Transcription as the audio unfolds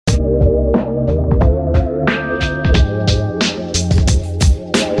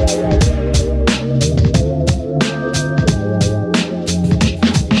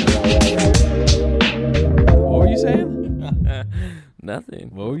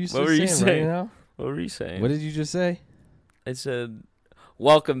you saying right now? What were you saying? What did you just say? I said,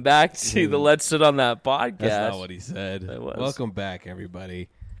 welcome back to the Let's Sit on That podcast. That's not what he said. That was. Welcome back, everybody.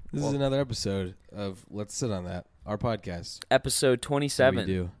 This is another episode of Let's Sit on That, our podcast. Episode 27. What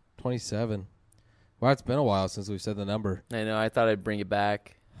we do. 27. Wow, it's been a while since we've said the number. I know. I thought I'd bring it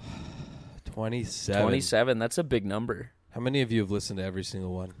back. 27. 27. That's a big number. How many of you have listened to every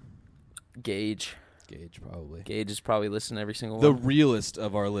single one? Gage, probably. Gage has probably listened to every single The one. realest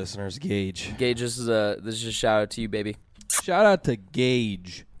of our listeners, Gage. Gage, this is a shout out to you, baby. Shout out to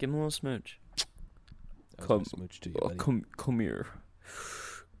Gage. Give him a little smooch. That was my smooch to you, buddy. Come here.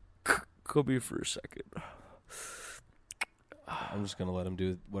 Come here for a second. I'm just going to let him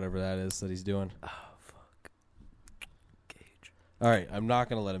do whatever that is that he's doing. Oh, fuck. Gage. All right, I'm not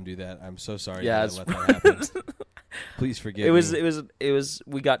going to let him do that. I'm so sorry Yeah, that I let that happen. Please forgive me. It was.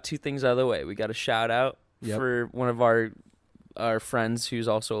 We got two things out of the way. We got a shout out for one of our friends who's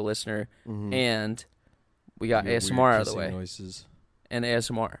also a listener, and we got ASMR out of the way. Noises. And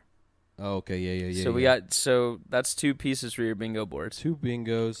ASMR. Oh, okay, yeah. So we got that's two pieces for your bingo board. Two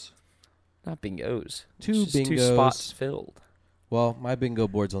bingos. Not bingos. Two it's just bingos. 2 spots filled. Well, my bingo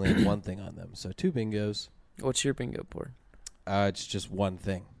boards only have one thing on them, so 2 bingos. What's your bingo board? It's just one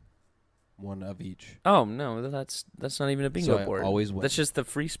thing. One of each. Oh no, that's not even a bingo so board. I always win. That's just the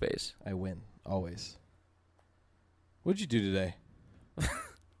free space. I win always. What'd you do today?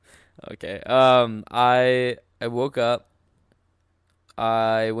 Okay. I woke up.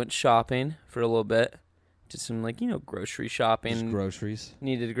 I went shopping for a little bit. Did some grocery shopping. Just groceries.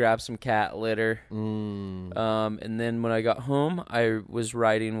 Needed to grab some cat litter. And then when I got home, I was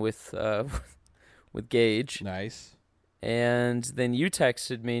riding with Gage. Nice. And then you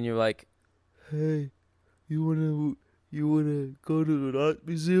texted me and you're like, "Hey, you wanna go to an art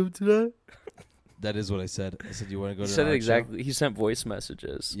museum tonight?" That is what I said. I said, "You want to go to?" He said an it art exactly. show? He sent voice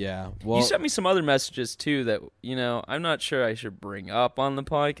messages. Yeah. Well, you sent me some other messages too that I'm not sure I should bring up on the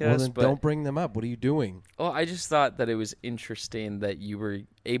podcast. Well, then but don't bring them up. What are you doing? Well, I just thought that it was interesting that you were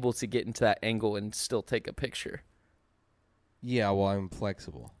able to get into that angle and still take a picture. Yeah. Well, I'm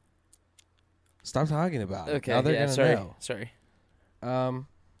flexible. Stop talking about it. Okay. Now they're Yeah. gonna know. Sorry.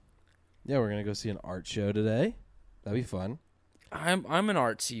 Yeah, we're gonna go see an art show today. That'd be fun. I'm an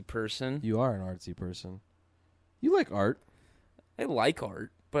artsy person. You are an artsy person. You like art. I like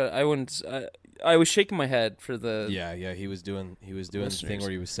art, but I wouldn't. I was shaking my head for the. Yeah. He was doing the listeners. thing where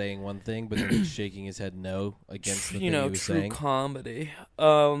he was saying one thing, but then he was shaking his head no against the thing he was true saying. comedy.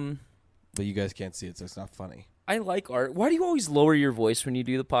 But you guys can't see it, so it's not funny. I like art. Why do you always lower your voice when you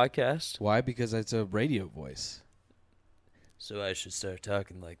do the podcast? Why? Because it's a radio voice. So I should start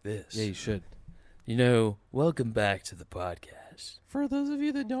talking like this. Yeah, you should. Welcome back to the podcast. For those of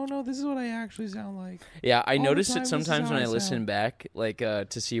you that don't know, this is what I actually sound like. Yeah, I All notice the time, it this is sometimes how when I I listen sound. back,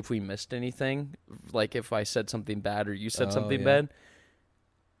 to see if we missed anything, like if I said something bad or you said Oh, something yeah. bad.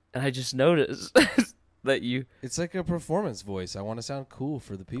 And I just noticed that you... It's like a performance voice. I want to sound cool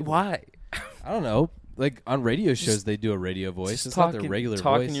for the people. Why? I don't know. Like on radio shows, they do a radio voice. Just It's not their regular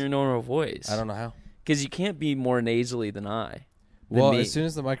talking voice. your normal voice. I don't know how. Because you can't be more nasally than I. Well, me. as soon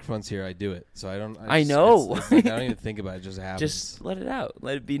as the microphone's here, I do it. So I don't. I know. It's like I don't even think about it. It just happens. Just let it out.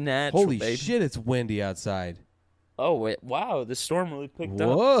 Let it be natural, Holy baby. shit! It's windy outside. Oh, wait. Wow, the storm really picked up.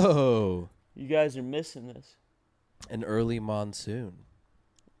 Whoa! You guys are missing this. An early monsoon.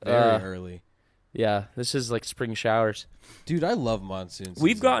 Very early. Yeah, this is like spring showers. Dude, I love monsoons.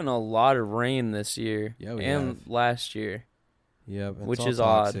 We've gotten a lot of rain this year. Yeah, we and have. last year. Yeah, which all is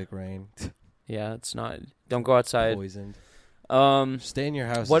odd. toxic rain. Yeah, it's not. Don't go outside. Poisoned. Um, Stay in your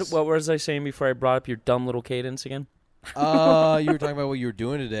house. what was I saying before I brought up your dumb little cadence again? You were talking about what you were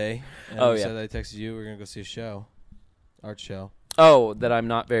doing today. And Oh, you yeah. said I texted you. We're gonna go see a show, art show. Oh, that I'm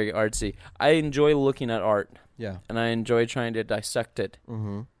not very artsy. I enjoy looking at art, Yeah. and I enjoy trying to dissect it.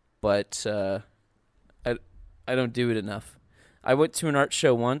 Mm-hmm. But I don't do it enough. I went to an art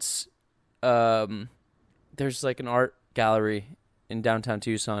show once. There's like an art gallery in downtown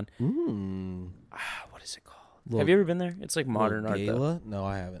Tucson. What is it called? Have you ever been there? It's like modern art, though. Gala? No,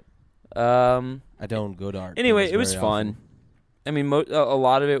 I haven't. I don't go to art. Anyway, galas it was very fun. often. I mean, a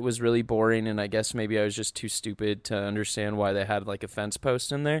lot of it was really boring, and I guess maybe I was just too stupid to understand why they had like a fence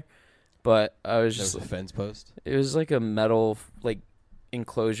post in there. But I was There just, was a fence post. it was like a metal like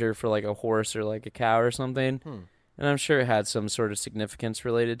enclosure for like a horse or like a cow or something. And I'm sure it had some sort of significance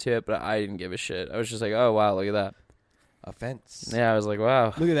related to it, but I didn't give a shit. I was just like, oh, wow, look at that. A fence. Yeah, I was like, wow,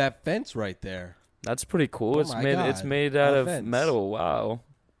 Look at that fence right there. that's pretty cool. Oh It's my made God, it's made out a of fence. metal. Wow.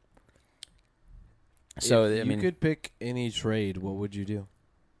 So if I mean, you could pick any trade, what would you do?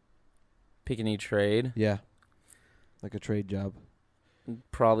 pick any trade. Yeah. Like a trade job.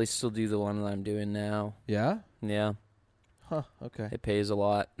 Probably still do the one that I'm doing now. Yeah? Yeah. Huh, okay. It pays a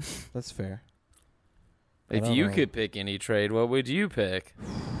lot. That's fair. If you could pick any trade, what would you pick?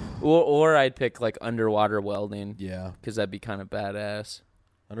 Or I'd pick like underwater welding. Yeah. Because that'd be kind of badass.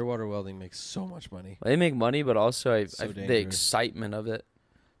 Underwater welding makes so much money. They make money, but also So the excitement of it.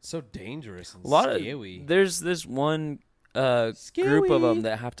 So dangerous and scary. There's this one group of them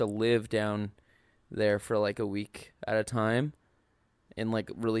that have to live down there for like a week at a time in like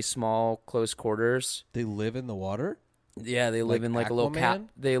really small, close quarters. They live in the water? Yeah, they live in like a little Aquaman?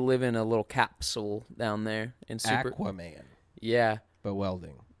 They live in a little capsule down there in Aquaman. Yeah. But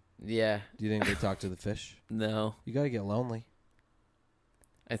welding. Yeah. Do you think they talk to the fish? No. You gotta get lonely.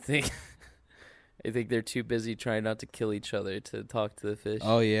 I think they're too busy trying not to kill each other to talk to the fish.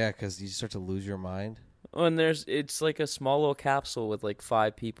 Oh yeah, because you start to lose your mind. Oh, and it's like a small little capsule with like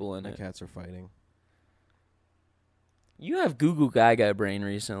 5 people in My it. cats are fighting. You have goo goo gaga brain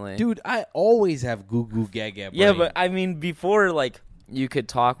recently. Dude, I always have goo goo gaga brain. Yeah, but I mean before like you could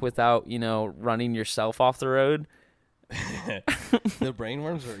talk without, running yourself off the road. The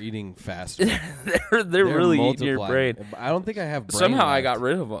brainworms are eating faster. they're really eating your brain. I don't think I have brain Somehow left. I got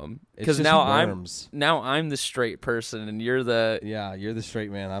rid of them because now I'm the straight person and you're the you're the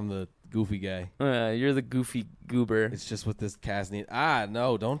straight man. I'm the goofy guy. You're the goofy goober. It's just what this cast need.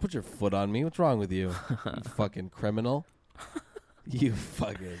 No, don't put your foot on me. What's wrong with you? You fucking criminal. You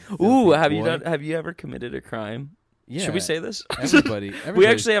fucking. Ooh, have you ever committed a crime? Yeah. Should we say this? Everybody. We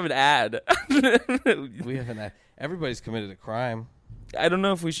actually have an ad. We have an ad. Everybody's committed a crime. I don't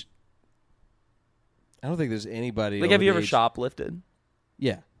know if we should. I don't think there's anybody. Like, have you ever shoplifted?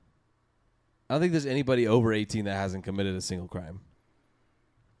 Yeah. I don't think there's anybody over 18 that hasn't committed a single crime.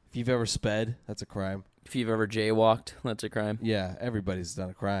 If you've ever sped, that's a crime. If you've ever jaywalked, that's a crime. Yeah, everybody's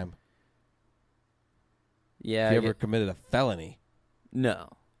done a crime. Yeah. If you ever committed a felony? No.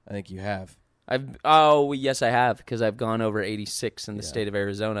 I think you have. Yes, I have, because I've gone over 86 in the state of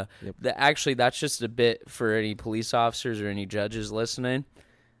Arizona. Yep. Actually, that's just a bit for any police officers or any judges listening.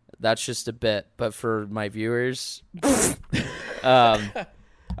 That's just a bit, but for my viewers, I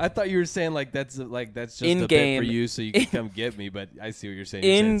thought you were saying that's just in a game, bit for you, so you can come get me. But I see what you're saying.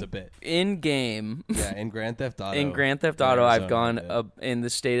 You're saying it's a bit in game. Yeah, in Grand Theft Auto. In Grand Theft Auto, I've gone in the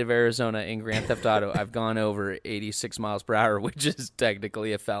state of Arizona. In Grand Theft Auto, I've gone over 86 miles per hour, which is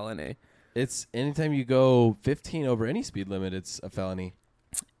technically a felony. It's anytime you go 15 over any speed limit, it's a felony.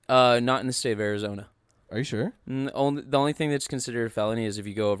 Not in the state of Arizona. Are you sure? The only thing that's considered a felony is if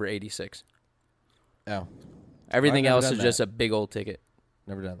you go over 86. Oh. Everything else is just a big old ticket.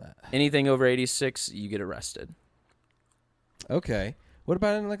 Never done that. Anything over 86, you get arrested. Okay. What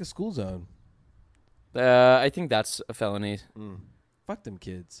about in like a school zone? I think that's a felony. Fuck them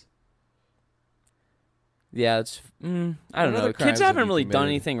kids. Yeah, it's. I don't know. Kids haven't really done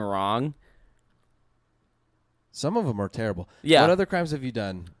anything wrong. Some of them are terrible. Yeah. What other crimes have you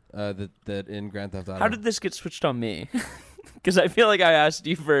done that in Grand Theft Auto? How did this get switched on me? Because I feel like I asked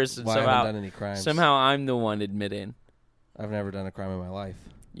you first, and I haven't done any crimes. Somehow I'm the one admitting. I've never done a crime in my life.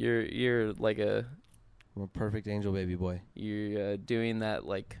 You're like I'm a perfect angel baby boy. You're doing that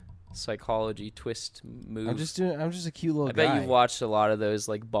like psychology twist move. I'm just a cute little guy. I bet you've watched a lot of those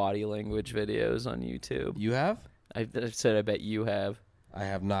like body language videos on YouTube. You have? I said I bet you have. I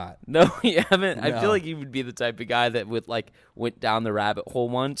have not. No, you haven't. No. I feel like you would be the type of guy that would like went down the rabbit hole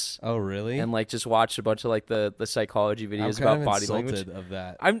once. Oh, really? And like just watched a bunch of like the psychology videos about body language. Of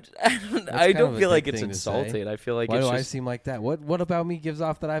that. I don't feel like it's insulting. I feel like why it's do just, I seem like that? What about me gives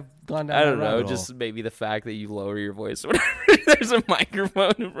off that I've gone down? I don't that know. rabbit hole? Just maybe the fact that you lower your voice whenever there's a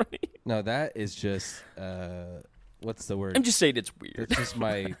microphone in front of you. No, that is just what's the word? I'm just saying it's weird. It's just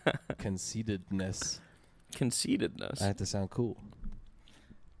my conceitedness. Conceitedness. I have to sound cool.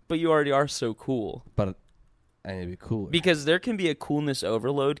 But you already are so cool. But I need to be cooler. Because there can be a coolness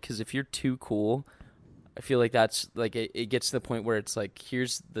overload, because if you're too cool, I feel like that's like it gets to the point where it's like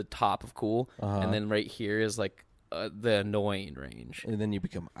here's the top of cool, and then right here is like the annoying range. And then you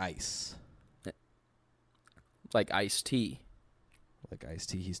become ice. Like Ice-T. Like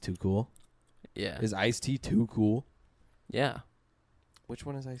Ice-T, he's too cool? Yeah. Is Ice-T too cool? Yeah. Which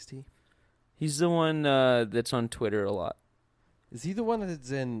one is Ice-T? He's the one that's on Twitter a lot. Is he the one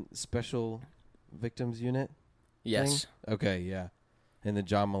that's in Special Victims Unit? Yes. Thing? Okay, yeah. In the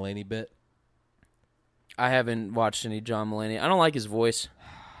John Mulaney bit? I haven't watched any John Mulaney. I don't like his voice.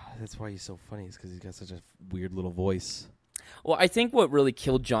 That's why he's so funny, is because he's got such a weird little voice. Well, I think what really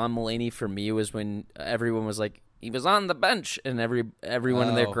killed John Mulaney for me was when everyone was like, he was on the bench, and everyone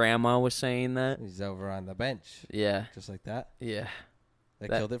and their grandma was saying that. He's over on the bench. Yeah. Just like that? Yeah. That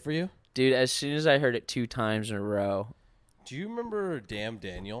killed it for you? Dude, as soon as I heard it 2 times in a row, Do you remember Damn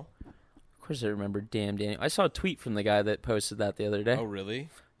Daniel? Of course I remember Damn Daniel. I saw a tweet from the guy that posted that the other day. Oh, really?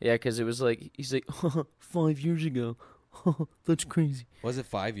 Yeah, because it was like, he's like, 5 years ago. That's crazy. Was it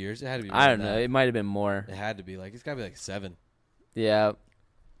 5 years? It had to be more I don't than know. that. It might have been more. It had to be. It's got to be 7. Yeah,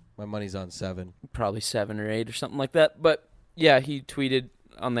 My money's on 7. probably 7 or 8 or something like that. But, yeah, he tweeted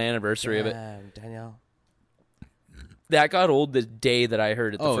on the anniversary of it. Daniel. That got old the day that I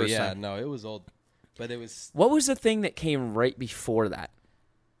heard it the first time. No, it was old. But it was... What was the thing that came right before that?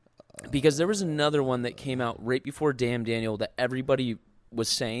 Because there was another one that came out right before Damn Daniel that everybody was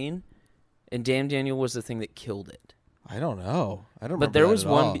saying, and Damn Daniel was the thing that killed it. I don't know. I don't remember. But there that was at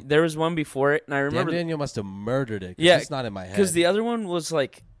one. all. There was one before it, and I remember Damn Daniel must have murdered it. Yeah, it's not in my head. because the other one was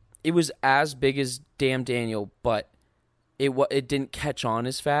like, it was as big as Damn Daniel, but it didn't catch on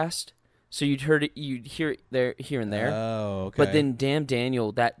as fast. So you'd hear it there, here and there. Oh, okay. But then Damn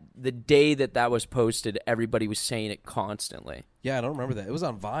Daniel, the day that was posted, everybody was saying it constantly. Yeah, I don't remember that. It was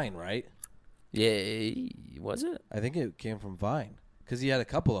on Vine, right? Yeah, was it? I think it came from Vine because he had a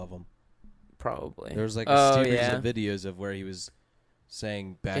couple of them. Probably. There was a series yeah. of videos of where he was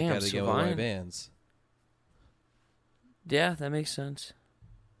saying "Back Damn, at it again with Vine. my Vans." Yeah, that makes sense.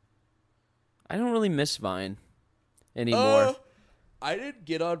 I don't really miss Vine anymore. I didn't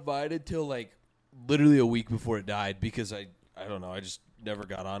get on Vine until literally a week before it died because I don't know. I just never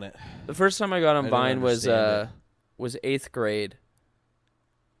got on it. The first time I got on I don't Vine was understand was 8th grade.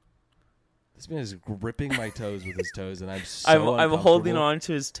 This man is gripping my toes with his toes, and I'm so I'm holding uncomfortable. on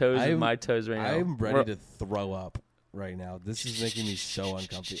to his toes with my toes right now. I'm ready to throw up right now. This is making me so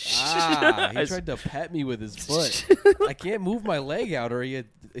uncomfortable. He tried to pet me with his foot. I can't move my leg out, or he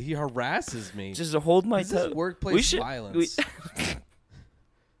harasses me. Just to hold my This is toe. workplace violence.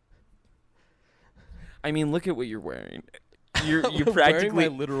 I mean, look at what you're wearing. You're I'm practically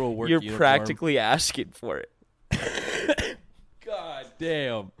wearing my literal work You're uniform. practically asking for it. God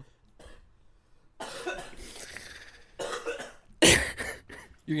damn.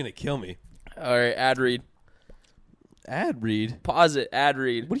 You're gonna kill me. All right, ad read. Ad read? Pause it. Ad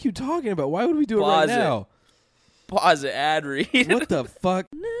read. What are you talking about? Why would we do it Pause right now? Pause it. Ad read. What the fuck?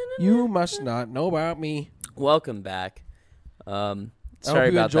 You must not know about me. Welcome back. I hope Sorry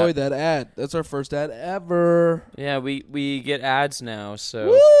you about enjoyed that ad. That's our first ad ever. Yeah, we get ads now, so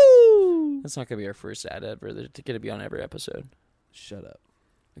Woo! that's not gonna be our first ad ever. They're gonna be on every episode. Shut up.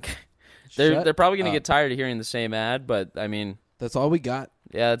 Okay. Shut They're probably gonna up. get tired of hearing the same ad, but I mean, That's all we got.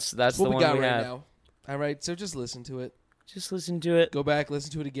 yeah, that's That's the what one we got we right have. now. All right, so just listen to it. Just listen to it. Go back,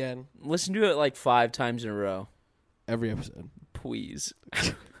 listen to it again. Listen to it like 5 times in a row, Every episode. please.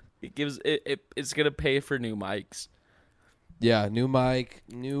 It's gonna pay for new mics, Yeah, new mic,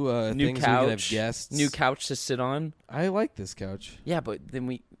 new new things we can have couch, guests. new couch to sit on. I like this couch. Yeah, but then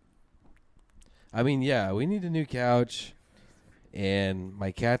we we need a new couch, and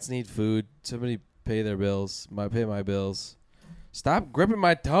my cats need food. Somebody pay their bills. Pay my bills. Stop gripping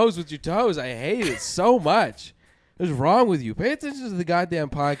my toes with your toes. I hate it so much. What's wrong with you? Pay attention to the goddamn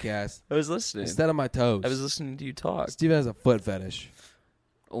podcast I was listening. instead of my toes. I was listening to you talk. Steven has a foot fetish.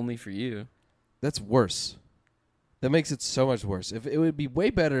 Only for you. That's worse. That makes it so much worse. If it would be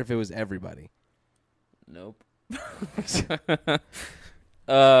way better if it was everybody. Nope.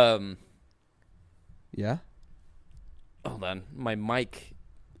 Yeah. Hold on. My mic.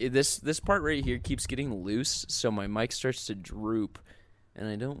 This part right here keeps getting loose, so my mic starts to droop, and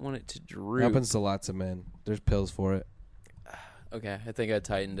I don't want it to droop. Happens to lots of men. There's pills for it. Okay, I think I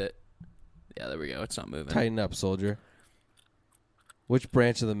tightened it. Yeah, there we go. It's not moving. Tighten up, soldier. Which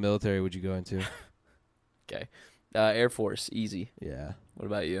branch of the military would you go into? Okay. Air Force, easy. Yeah. What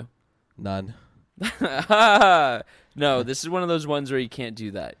about you? None. No, this is one of those ones where you can't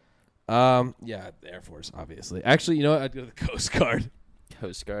do that. Yeah, the Air Force, obviously. Actually, you know what? I'd go to the Coast Guard.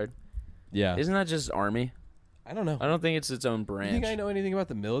 Coast Guard. Yeah. Isn't that just Army? I don't know. I don't think it's its own You branch. think I know anything about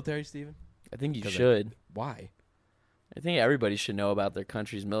the military, Steven? I think you 'Cause should. Why? I think everybody should know about their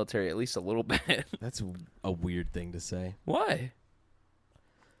country's military at least a little bit. That's a weird thing to say. Why?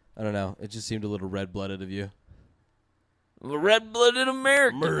 I don't know. It just seemed a little red-blooded of you. Red-blooded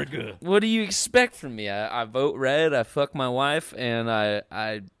America. America. What do you expect from me? I vote red, I fuck my wife, and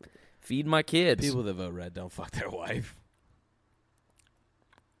I feed my kids. People that vote red don't fuck their wife.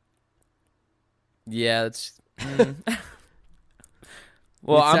 Yeah, it's...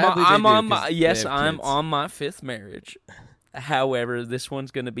 Well, Sadly, I'm they do, on my 'cause they yes, have I'm kids. on my 5th marriage. However, this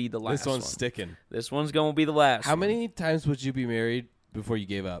one's going to be the last This one's one. sticking. This one's going to be the last. How one. many times would you be married before you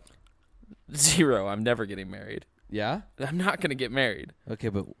gave up? 0. I'm never getting married. Yeah? I'm not going to get married. Okay,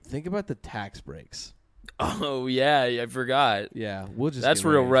 but think about the tax breaks. Oh, yeah, I forgot. Yeah, we'll just That's get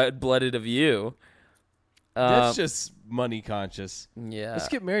real married. red-blooded of you. That's just money conscious. Yeah. Let's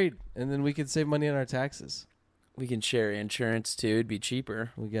get married, and then we can save money on our taxes. We can share insurance, too. It'd be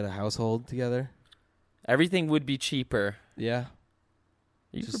cheaper. We get a household together. Everything would be cheaper. Yeah.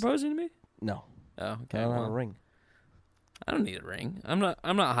 Are you proposing to me? No. Oh, okay. I don't have a ring. I don't need a ring. I'm not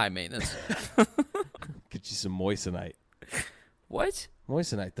high maintenance. Get you some moissanite. What?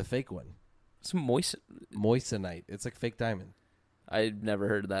 Moissanite, the fake one. Some Moissanite. It's like fake diamond. I've never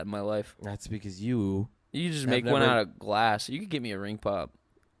heard of that in my life. That's because you just make one out of glass. You could get me a ring pop.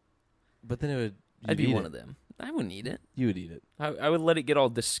 But then it would. I'd be one of them. I wouldn't eat it. You would eat it. I would let it get all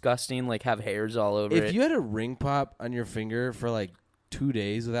disgusting, like have hairs all over it. If you had a ring pop on your finger for like 2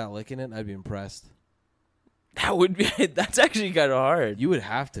 days without licking it, I'd be impressed. That would be. That's actually kind of hard. You would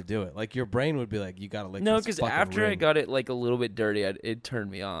have to do it. Like your brain would be like, you gotta lick. No, because after I got it like a little bit dirty, it turned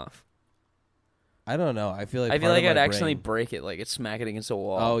me off. I don't know. I feel like I'd accidentally break it, like it smack it against a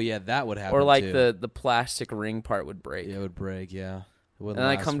wall. Oh yeah, that would happen. Or like too. the plastic ring part would break. Yeah, it would break. Yeah. And then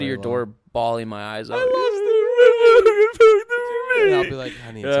I come to your door, bawling my eyes out. And I'll be like,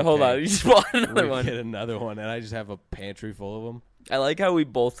 honey, it's hold okay. on, you just bought another one. Get another one, and I just have a pantry full of them. I like how we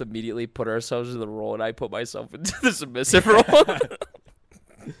both immediately put ourselves in the role, and I put myself into the submissive role.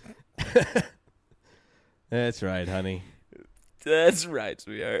 That's right, honey. That's right,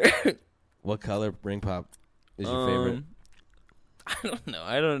 sweetheart. What color ring pop is your favorite? I don't know.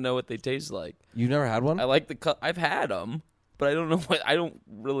 I don't know what they taste like. You've never had one? I like I've had them, but I don't know what. I don't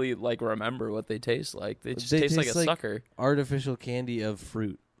really remember what they taste like. They just taste like a sucker. Artificial candy of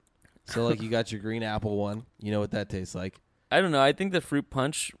fruit. So like you got your green apple one. You know what that tastes like? I don't know. I think the fruit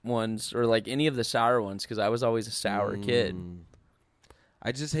punch ones, or like any of the sour ones, because I was always a sour kid.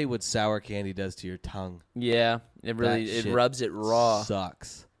 I just hate what sour candy does to your tongue. Yeah, it rubs it raw.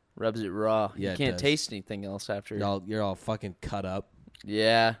 Sucks. Rubs it raw. Yeah, you can't taste anything else after. You're all fucking cut up.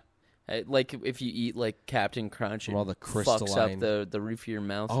 Yeah. Like if you eat like Captain Crunch, it all the crystalline... fucks up the roof of your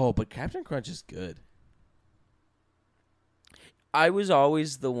mouth. Oh, but Captain Crunch is good. I was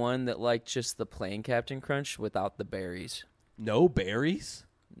always the one that liked just the plain Captain Crunch without the berries. No berries?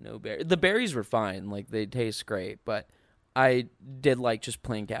 No berries. The berries were fine. Like they taste great, but I did like just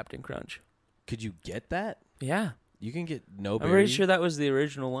plain Captain Crunch. Could you get that? Yeah. You can get no berries? I'm pretty sure that was the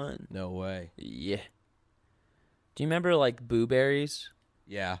original one. No way. Yeah. Do you remember like Boo Berries?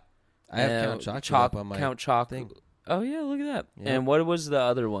 Yeah. I have Count Chocula up on my thing. Oh, yeah, look at that. Yeah. And what was the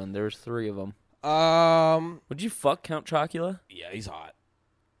other one? There was 3 of them. Would you fuck Count Chocula? Yeah, he's hot.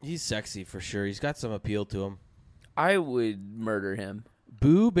 He's sexy for sure. He's got some appeal to him. I would murder him.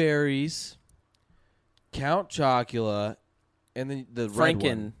 Boo Berries, Count Chocula, and then the red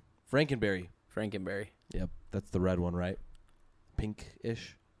one. Frankenberry. Yep, that's the red one, right?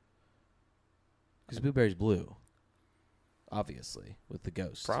 Pink-ish. Because Boo Berry's blue. Obviously, with the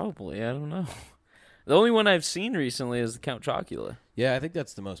ghost. Probably, I don't know. The only one I've seen recently is the Count Chocula. Yeah, I think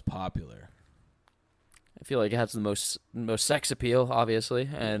that's the most popular. I feel like it has the most sex appeal, obviously,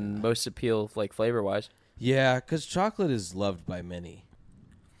 and most appeal like flavor-wise. Yeah, because chocolate is loved by many.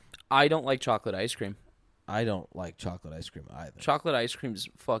 I don't like chocolate ice cream. I don't like chocolate ice cream either. Chocolate ice cream is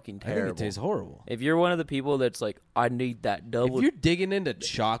fucking terrible. I think it tastes horrible. If you're one of the people that's like, I need that double... If you're digging into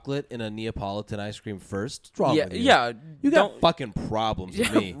chocolate in a Neapolitan ice cream first, what's wrong with you? Yeah. You got fucking problems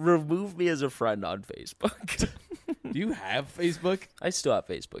with me. Remove me as a friend on Facebook. Do you have Facebook? I still have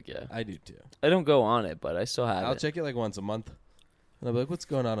Facebook, yeah. I do too. I don't go on it, but I still have it. I'll check it like once a month. And I'll be like, what's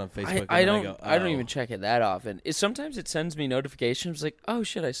going on Facebook? I don't even check it that often. Sometimes it sends me notifications like, oh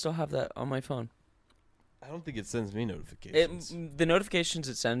shit, I still have that on my phone. I don't think it sends me notifications. The notifications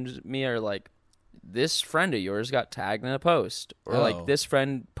it sends me are like, this friend of yours got tagged in a post. Or like, this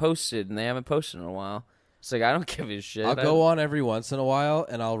friend posted and they haven't posted in a while. It's like, I don't give a shit. I'll go on every once in a while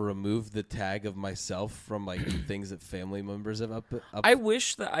and I'll remove the tag of myself from like things that family members have up. I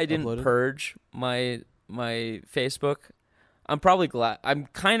wish that I didn't purge my Facebook. I'm probably glad. I'm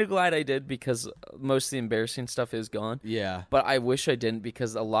kind of glad I did because most of the embarrassing stuff is gone. Yeah. But I wish I didn't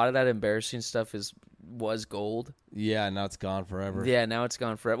because a lot of that embarrassing stuff was gold. Yeah, now it's gone forever. Yeah, now it's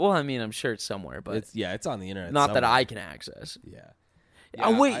gone forever. Well, I mean, I'm sure it's somewhere, but it's on the internet. Not somewhere. that I can access. Yeah.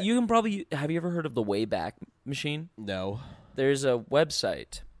 Oh wait, you can probably have you ever heard of the Wayback Machine? No. There's a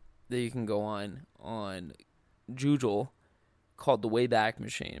website that you can go on Joogle called the Wayback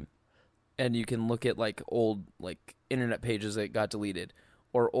Machine, and you can look at like old like internet pages that got deleted,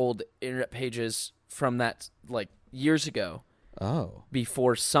 or old internet pages from that like years ago. Oh.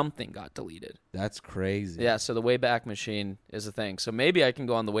 Before something got deleted. That's crazy. Yeah, so the Wayback Machine is a thing. So maybe I can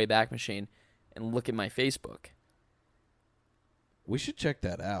go on the Wayback Machine and look at my Facebook. We should check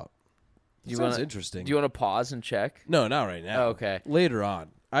that out. Sounds interesting. Do you want to pause and check? No, not right now. Oh, okay. Later on.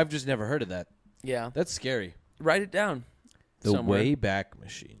 I've just never heard of that. Yeah. That's scary. Write it down. The somewhere. Wayback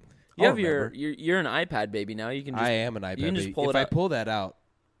Machine. You have you're an iPad baby now. You can just, I am an iPad you can baby. just pull If it I out. pull that out,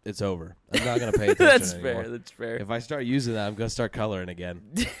 it's over. I'm not gonna pay attention That's anymore. fair. That's fair. If I start using that, I'm gonna start coloring again.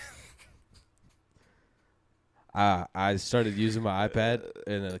 I started using my iPad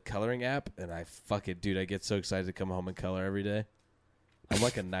in a coloring app, and I get so excited to come home and color every day. I'm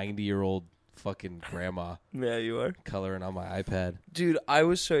like a 90-year-old fucking grandma Yeah, you are. coloring on my iPad. Dude, I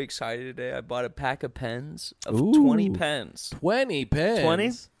was so excited today. I bought a pack of pens of Ooh. 20 pens. 20 pens.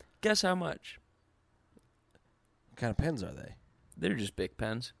 20? Guess how much? What kind of pens are they? They're just big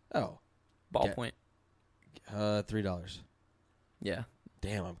pens. Oh, Ballpoint. $3. Yeah.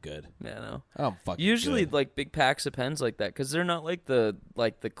 Damn, I'm good. Yeah, no. I'm fucking Usually, good. like big packs of pens like that, because they're not like the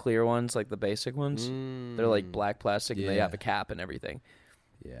clear ones, like the basic ones. They're like black plastic, and they have a cap and everything.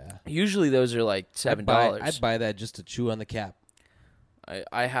 Yeah. Usually, those are like $7. I'd buy that just to chew on the cap.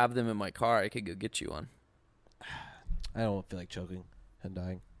 I have them in my car. I could go get you one. I don't feel like choking and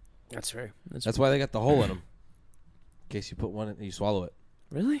dying. That's fair. That's why they got the hole in them. In case you put one in and you swallow it.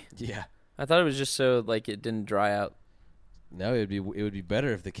 Really? Yeah. I thought it was just so like it didn't dry out. No, it would be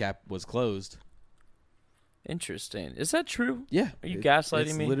better if the cap was closed. Interesting. Is that true? Yeah. Are you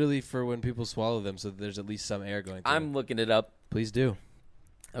gaslighting me? It's literally for when people swallow them, so there's at least some air going through. I'm looking it up. Please do.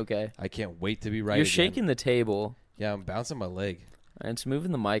 Okay. I can't wait to be right. You're again. shaking the table. Yeah, I'm bouncing my leg. And it's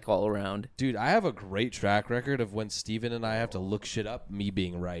moving the mic all around. Dude, I have a great track record of when Steven and I have to look shit up, me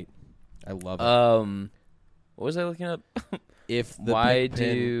being right. I love it. What was I looking up? If the Why big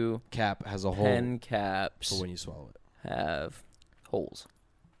pen do cap has a hole pen caps for when you swallow it. have holes?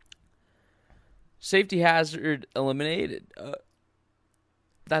 Safety hazard eliminated.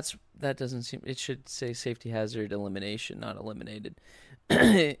 That doesn't seem. It should say safety hazard elimination, not eliminated.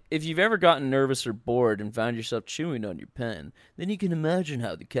 If you've ever gotten nervous or bored and found yourself chewing on your pen, then you can imagine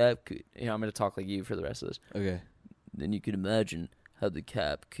how the cap could. I'm going to talk like you for the rest of this. Okay. Then you can imagine how the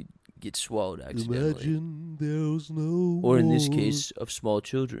cap could get swallowed accidentally. Imagine there's no Or in this more. case of small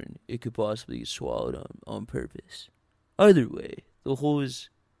children, it could possibly get swallowed on purpose. Either way, the hole is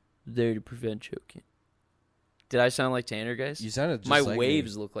there to prevent choking. Did I sound like Tanner, guys? You sounded just My like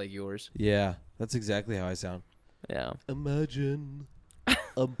waves me. look like yours. Yeah, that's exactly how I sound. Yeah. Imagine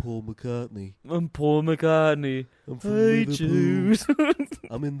I'm Paul McCartney. I'm Paul McCartney. I'm I Liverpool. choose.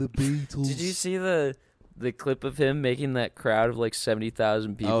 I'm in the Beatles. Did you see the clip of him making that crowd of like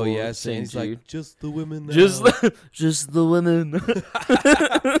 70,000 people? Oh yeah, sing he's Jude? like just the women now. Just the women.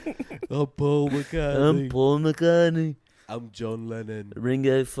 I'm Paul McCartney. I'm Paul McCartney. I'm John Lennon.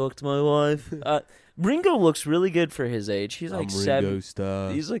 Ringo fucked my wife. Ringo looks really good for his age. He's like I'm Ringo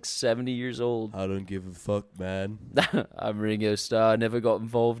Starr. He's like 70 years old. I don't give a fuck, man. I'm Ringo Starr. Never got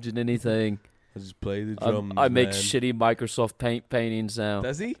involved in anything. I just play the drums. I make man. shitty Microsoft Paint paintings now.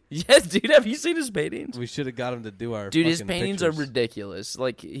 Does he? Yes, dude. Have you seen his paintings? We should have got him to do our. Dude, his fucking paintings pictures. are ridiculous.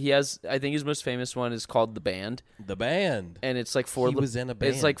 Like he has, I think his most famous one is called The Band, The band. and it's like He was in a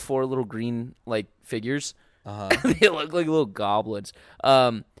band. It's like 4 little green like figures. Uh-huh. They look like little goblins.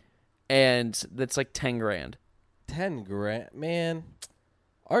 And that's like 10 grand. 10 grand, man.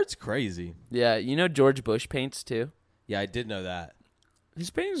 Art's crazy. Yeah, you know George Bush paints too. Yeah, I did know that. His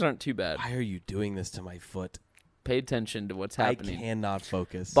paintings aren't too bad. Why are you doing this to my foot? Pay attention to what's happening. I cannot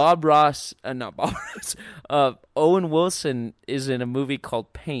focus. Bob Ross, not Bob Ross. Owen Wilson is in a movie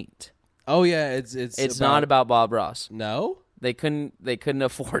called Paint. Oh yeah, it's not about Bob Ross. No. They couldn't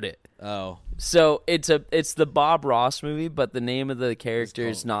afford it. Oh. So it's the Bob Ross movie, but the name of the character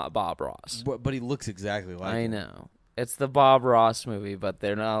is not Bob Ross. But he looks exactly like I him. know. It's the Bob Ross movie, but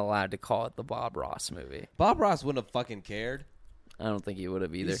they're not allowed to call it the Bob Ross movie. Bob Ross wouldn't have fucking cared. I don't think he would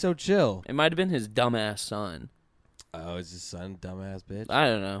have either. He's so chill. It might have been his dumbass son. Oh, is his son dumbass bitch? I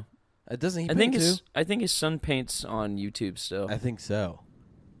don't know. Doesn't he I think paint too? I think his son paints on YouTube still. I think so.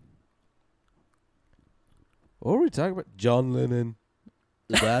 What were we talking about? John Lennon.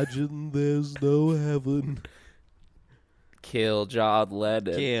 Imagine there's no heaven. Kill John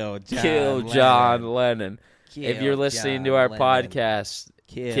Lennon. Kill John Lennon. If you're listening to our podcast,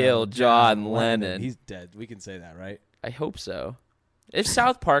 kill John Lennon. He's dead. We can say that, right? I hope so. If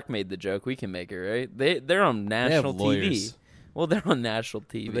South Park made the joke, we can make it, right? They're on national TV. lawyers. Well, they're on national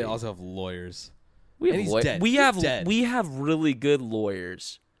TV. But they also have lawyers. we have and he's dead. We He's have dead. we have really good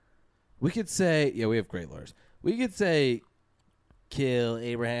lawyers. We could say, yeah, we have great lawyers. We could say, kill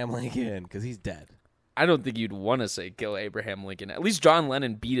Abraham Lincoln because he's dead. I don't think you'd want to say kill Abraham Lincoln. At least John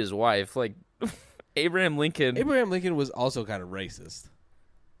Lennon beat his wife. Like Abraham Lincoln. Abraham Lincoln was also kind of racist.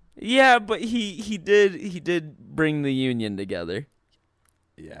 Yeah, but he did bring the Union together.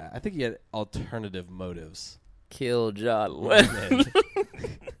 Yeah, I think he had alternative motives. Kill John Lennon.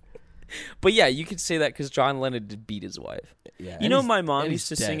 But yeah, you could say that because John Lennon did beat his wife. Yeah, You and know, he's- my mom and used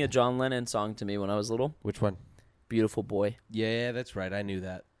to he's sing a dead. John Lennon song to me when I was little. Which one? Beautiful Boy. Yeah, that's right. I knew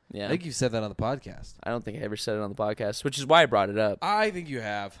that. Yeah. I think you said that on the podcast. I don't think I ever said it on the podcast, which is why I brought it up. I think you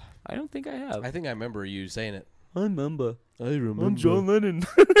have. I don't think I have. I think I remember you saying it. I remember. I remember. I'm John Lennon.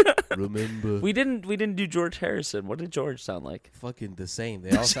 Remember. We didn't do George Harrison. What did George sound like? Fucking the same.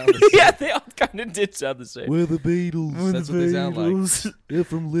 They all sound the same. Yeah, they all kind of did sound the same. We're the Beatles. That's what they sound like. They're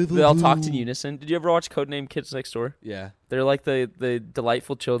from Liverpool. They all talked in unison. Did you ever watch Codename Kids Next Door? Yeah. They're like the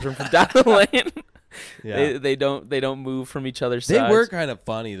delightful children from down the lane. Yeah. They don't move from each other's sides. They were kind of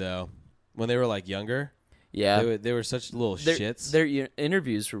funny though when they were like younger. Yeah. They were such little Their- shits. Their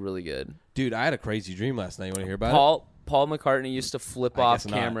interviews were really good. Dude, I had a crazy dream last night. You want to hear about it? Paul McCartney used to flip I off guess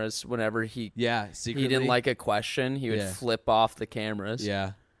not. cameras whenever he Yeah, secretly. didn't like a question. He would Yeah. flip off the cameras.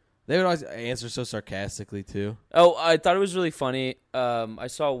 Yeah. They would always answer so sarcastically too. Oh, I thought it was really funny. I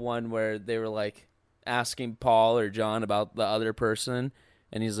saw one where they were like asking Paul or John about the other person,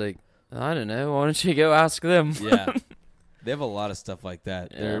 and he's like, I don't know. Why don't you go ask them? Yeah. They have a lot of stuff like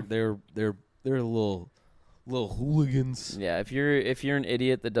that. Yeah. They're little hooligans. Yeah, if you're an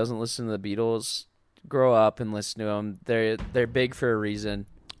idiot that doesn't listen to the Beatles, grow up and listen to them. They're big for a reason.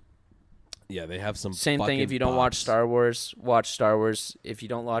 Yeah, they have some. Same thing. fucking If you don't bops. watch Star Wars, watch Star Wars. If you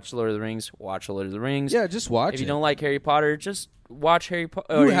don't watch Lord of the Rings, watch Lord of the Rings. Yeah, just watch. If you it. don't like Harry Potter, just watch Harry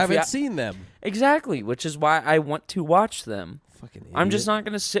Potter. you haven't seen them. Exactly, which is why I want to watch them. Fucking idiot. I'm just not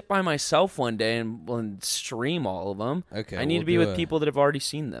going to sit by myself one day and stream all of them. Okay, I need we'll to be do with a- people that have already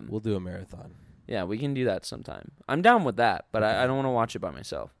seen them. We'll do a marathon. Yeah, we can do that sometime. I'm down with that, but I don't want to watch it by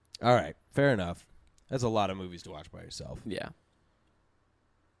myself. All right, fair enough. That's a lot of movies to watch by yourself. Yeah.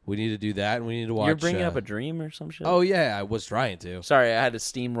 We need to do that, and we need to watch. You're bringing up a dream or some shit? Oh yeah, I was trying to. Sorry, I had to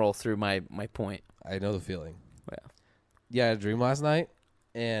steamroll through my point. I know the feeling. Yeah. Yeah, I had a dream last night,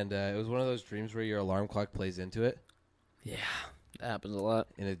 and it was one of those dreams where your alarm clock plays into it, Yeah, that happens a lot.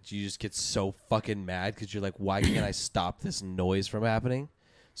 and you just get so fucking mad because you're like, why can't I stop this noise from happening?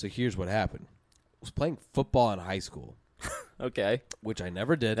 So here's what happened. I was playing football in high school, Okay. which I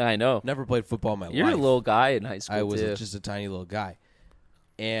never did. I know. Never played football in my You're life. a little guy in high school, I was too. just a tiny little guy,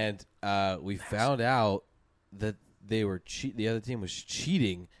 and we found out that they were the other team was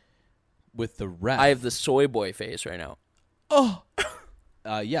cheating with the ref. I have the soy boy face right now. Oh,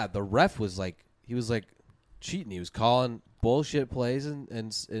 yeah. The ref was like, he was like cheating. He was calling bullshit plays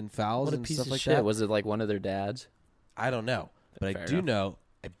and fouls What a and piece stuff of like shit. that. Was it like one of their dads? I don't know, but Fair I do enough. know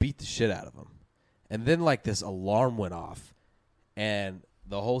I beat the shit out of him. And then like this alarm went off, and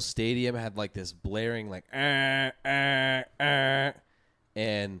the whole stadium had like this blaring like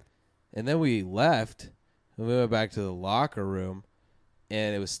and then we left and we went back to the locker room,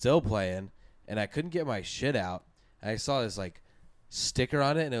 and it was still playing, and I couldn't get my shit out. And I saw this like sticker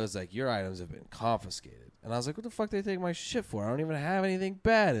on it, and it was like, your items have been confiscated. And I was like, what the fuck they take my shit for? I don't even have anything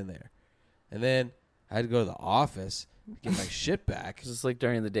bad in there. And then I had to go to the office to get my shit back. Is this like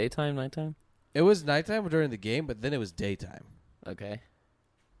during the daytime, nighttime? It was nighttime during the game, but then it was daytime. Okay.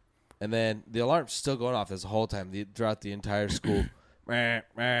 And then the alarm's still going off this whole time throughout the entire school. And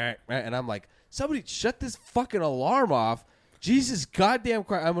I'm like, somebody shut this fucking alarm off. Jesus goddamn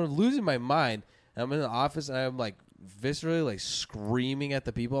Christ. I'm losing my mind. And I'm in the office, and I'm like viscerally like screaming at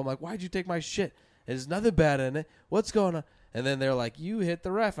the people. I'm like, why'd you take my shit? There's nothing bad in it. What's going on? And then they're like, you hit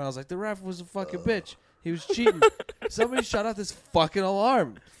the ref. And I was like, the ref was a fucking bitch. He was cheating. Somebody shut off this fucking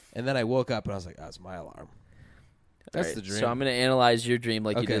alarm. And then I woke up, and I was like, oh, it's my alarm. That's All right, the dream. So I'm going to analyze your dream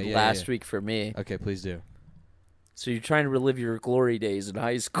like you Okay, did yeah, last yeah. week for me. Okay, please do. So you're trying to relive your glory days in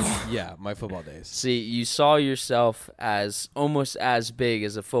high school. Yeah, my football days. See, you saw yourself as almost as big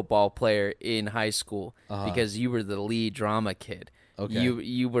as a football player in high school because you were the lead drama kid. Okay.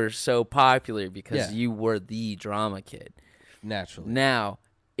 You were so popular because Yeah. you were the drama kid. Naturally. Now,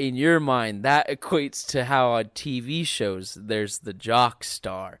 in your mind, that equates to how on TV shows there's the jock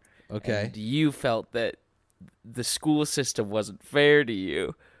star. Okay. And you felt that the school system wasn't fair to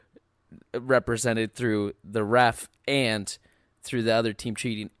you, represented through the ref and through the other team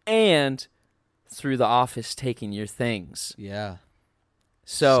cheating and through the office taking your things. Yeah.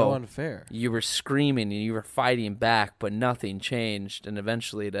 So unfair. you were screaming and you were fighting back, but nothing changed, and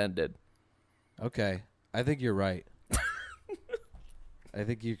eventually it ended. Okay. I think you're right. I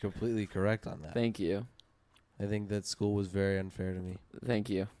think you're completely correct on that. Thank you. I think that school was very unfair to me. Thank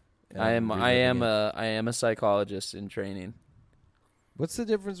you. And I I'm am reliving it. I am a psychologist in training. What's the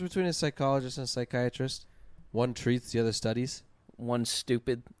difference between a psychologist and a psychiatrist? One treats, the other studies. One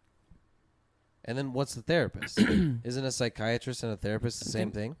stupid. And then what's the therapist? Isn't a psychiatrist and a therapist the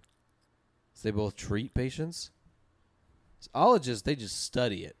same thing? So they both treat patients? Ologists, they just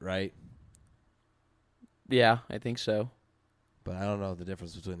study it, right? Yeah, I think so. But I don't know the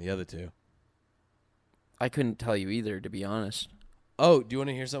difference between the other two. I couldn't tell you either, to be honest. Oh, do you want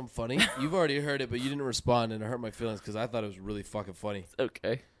to hear something funny? You've already heard it, but you didn't respond, and it hurt my feelings because I thought it was really fucking funny.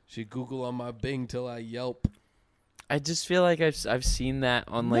 Okay. She Google on my Bing till I Yelp. I just feel like I've seen that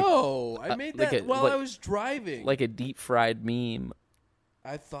on like No, I made like that a- while like- I was driving. like a deep fried meme.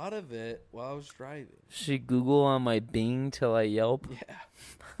 I thought of it while I was driving. She Google on my Bing till I Yelp.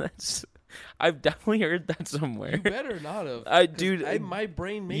 Yeah, I've definitely heard that somewhere. you better not have. My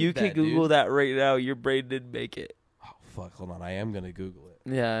brain made you that. can Google dude. that right now. Your brain didn't make it. Oh fuck! Hold on, I am gonna Google it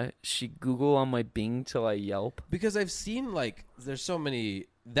Yeah, she Google on my Bing till I Yelp. because I've seen like there's so many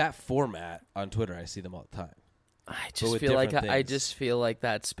that format on Twitter. I see them all the time. I just with feel like different I things. just feel like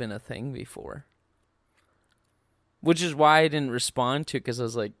that's been a thing before. Which is why I didn't respond to it, because I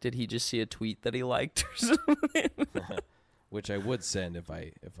was like, did he just see a tweet that he liked or something? Which I would send if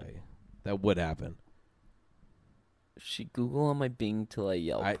I that would happen. She Google on my Bing till I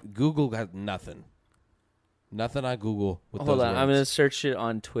Yelp. Google got nothing. Nothing on Google with Hold those on, I'm words. gonna search it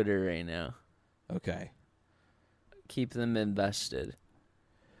on Twitter right now. Okay. Keep them invested.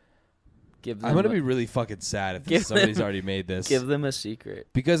 Give them I'm gonna be really fucking sad if Give somebody's them- already made this. give them a secret.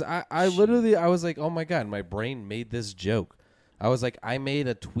 Because I literally I was like, oh my god, my brain made this joke. I was like, I made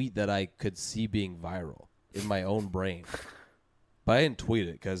a tweet that I could see being viral in my own brain, but I didn't tweet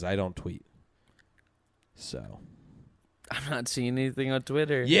it because I don't tweet. So I'm not seeing anything on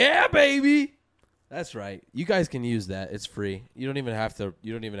Twitter. yeah, baby, that's right. You guys can use that. It's free. You don't even have to.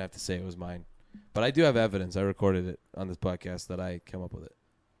 You don't even have to say it was mine. But I do have evidence. I recorded it on this podcast that I came up with it.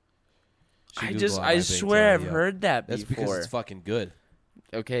 I swear I've heard that That's before. because it's fucking good.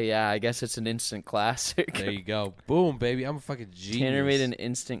 Okay, yeah, I guess it's an instant classic. There you go. Boom, baby. I'm a fucking genius. Tanner made an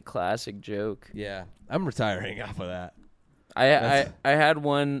instant classic joke. Yeah, I'm retiring off of that. I had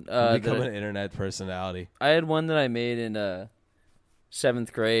one. Become an internet personality. I had one that I made in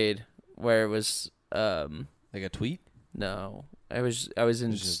 7th grade where it was Like a tweet? no, I was in It was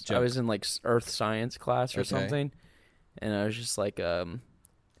just a I joke. was in like earth science class or Okay. something, and I was just like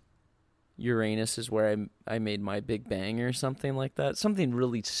Uranus is where I made my Big Bang or something like that. Something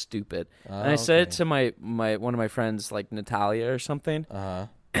really stupid. And I said it to my one of my friends, like Natalia or something.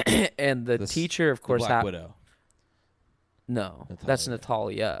 And the teacher, of course, Black Widow. No, Natalia. that's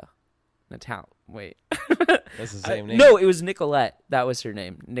Natalia. Wait. That's the same name. No, it was Nicolette. That was her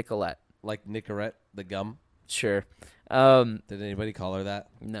name, Nicolette. Like Nicorette, the gum. Sure. Did anybody call her that?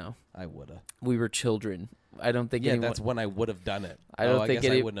 No, I woulda. we were children. I don't think Yeah, anyone. that's when I would have done it. I don't think guess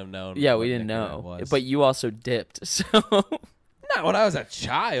any- I wouldn't have known. Yeah, what we didn't Nicorette know. was. But you also dipped, so not when I was a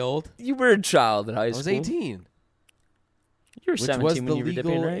child. you were a child in high I school. was 18, You were which 17 was when the you were legal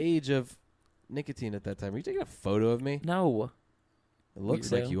dipping, right? age of nicotine at that time. Are you taking a photo of me? No. It looks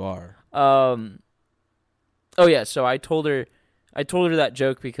Weirdo. like you are. Oh yeah. So I told her that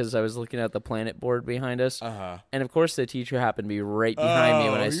joke because I was looking at the planet board behind us, and of course the teacher happened to be right behind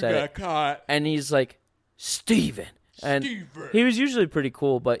me when I said it. Caught. And he's like, Steven. And he was usually pretty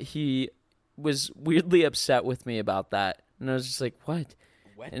cool, but he was weirdly upset with me about that. And I was just like, what?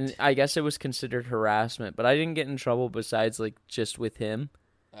 And I guess it was considered harassment, but I didn't get in trouble besides like just with him.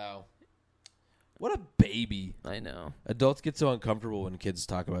 Oh. What a baby. I know. Adults get so uncomfortable when kids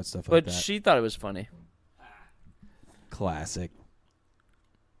talk about stuff But like that. she thought it was funny. Classic.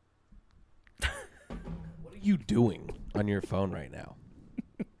 What are you doing on your phone right now?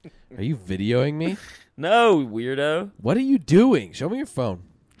 Are you videoing me? No, weirdo. What are you doing? Show me your phone.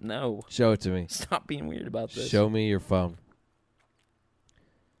 No. Show it to me. Stop being weird about this. Show me your phone.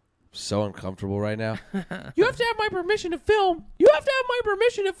 So uncomfortable right now. You have to have my permission to film. You have to have my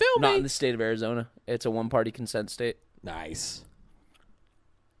permission to film Not me. in the state of Arizona. It's a one-party consent state. Nice.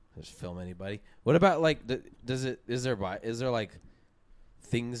 Just film anybody. What about like? Is there like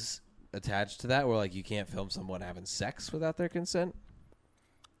things attached to that where like you can't film someone having sex without their consent,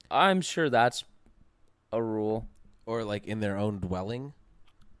 I'm sure that's a rule. or like in their own dwelling?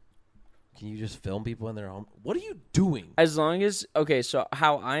 Can you just film people in their home? What are you doing? As long as, okay, so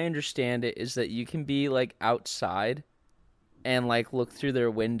how I understand it is that you can be like outside and like look through their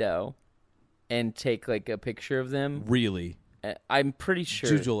window and take like a picture of them. Really? I'm pretty sure.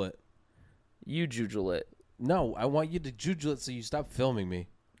 Jujule it. You jujule it. No, I want you to jujule it so you stop filming me.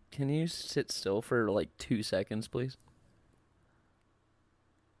 Can you sit still for like 2 seconds, please?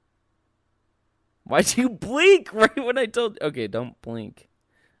 Why'd you blink right when I told... Okay, don't blink.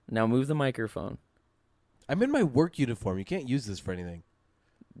 Now move the microphone. I'm in my work uniform. You can't use this for anything.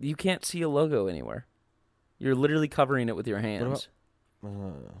 You can't see a logo anywhere. You're literally covering it with your hands.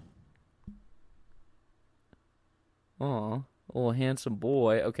 Aw, little handsome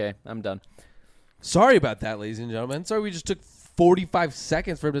boy. Okay, I'm done. Sorry about that, ladies and gentlemen. Sorry we just took 45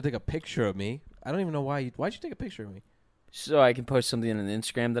 seconds for him to take a picture of me. I don't even know why. Why'd you take a picture of me? So I can post something on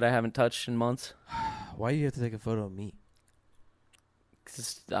Instagram that I haven't touched in months. Why do you have to take a photo of me?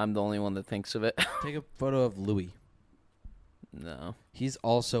 Because I'm the only one that thinks of it. Take a photo of Louis. No. He's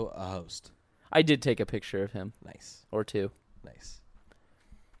also a host. I did take a picture of him. Nice. Or two. Nice.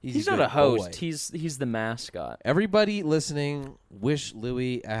 He's not a host. He's the mascot. Everybody listening, wish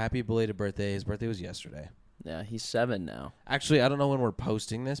Louis a happy belated birthday. His birthday was yesterday. Yeah, he's 7 now. Actually, I don't know when we're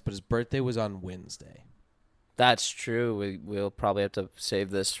posting this, but his birthday was on Wednesday. That's true. We'll probably have to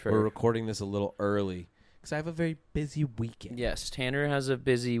save this for... We're recording this a little early because I have a very busy weekend. Yes, Tanner has a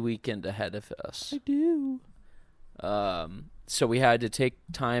busy weekend ahead of us. I do. So we had to take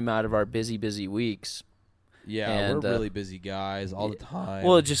time out of our busy weeks. Yeah, and, we're really busy guys all the time.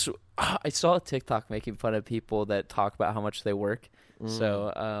 Well, I saw a TikTok making fun of people that talk about how much they work.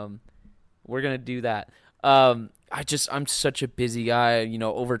 So we're going to do that. I'm such a busy guy,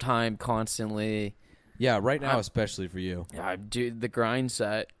 overtime constantly. Yeah, right now especially for you. I do the grind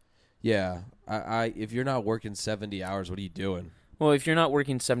set. Yeah, I if you're not working 70 hours, what are you doing? Well, if you're not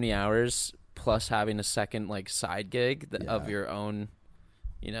working 70 hours plus having a second side gig of your own,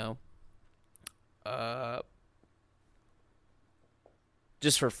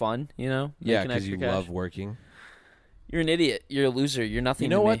 just for fun, Yeah, because you love working. You're an idiot. You're a loser. You're nothing. You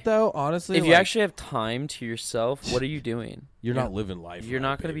know to what me. though? Honestly, if you actually have time to yourself, what are you doing? You're not living life. You're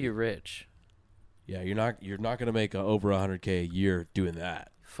not going to be rich. Yeah, you're not going to make over $100K a year doing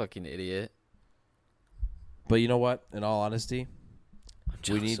that. Fucking idiot. But you know what? In all honesty, I'm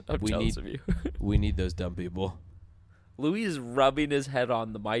jealous of you. We need those dumb people. Louis is rubbing his head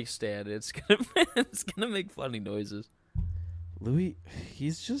on the mic stand. It's gonna make funny noises. Louis,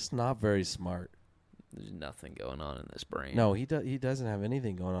 he's just not very smart. There's nothing going on in this brain. No, he doesn't have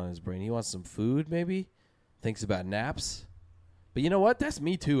anything going on in his brain. He wants some food, maybe. Thinks about naps. But you know what? That's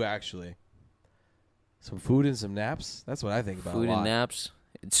me too, actually. Some food and some naps. That's what I think about. Food a lot. and naps.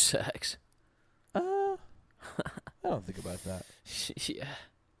 It's sex. I don't think about that. Yeah.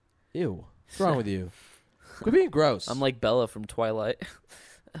 Ew. What's wrong with you? Quit being gross. I'm like Bella from Twilight.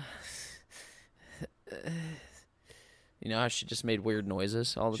 You know how she just made weird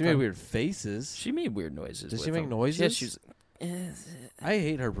noises all the time? She made weird faces. She made weird noises. Does she make noises? Yeah, she's... I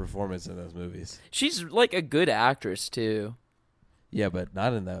hate her performance in those movies. She's like a good actress, too. Yeah, but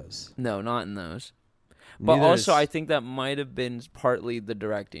not in those. No, not in those. But also, I think that might have been partly the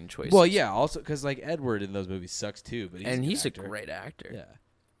directing choices. Well, yeah, also, because Edward in those movies sucks, too. But he's a great actor. Yeah.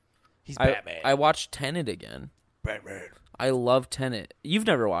 He's Batman. I watched Tenet again. Batman. I love Tenet. You've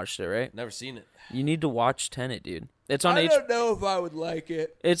never watched it, right? Never seen it. You need to watch Tenet, dude. It's on I don't know if I would like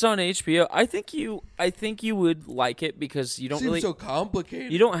it. It's on HBO. I think you would like it because you don't Seems so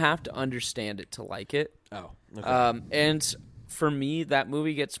complicated. You don't have to understand it to like it. Oh. Okay. And for me, that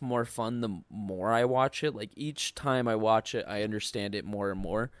movie gets more fun the more I watch it. Like each time I watch it, I understand it more and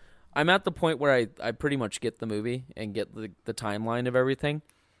more. I'm at the point where I pretty much get the movie and get the timeline of everything.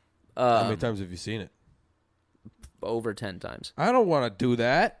 How many times have you seen it? Over 10 times. I don't want to do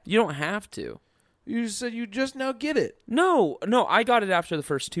that. You don't have to. You said you just now get it. No, I got it after the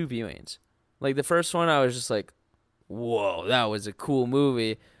first 2 viewings. Like the first one, I was just like, whoa, that was a cool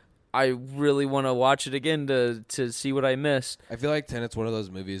movie. I really want to watch it again to see what I missed. I feel like Tenet's one of those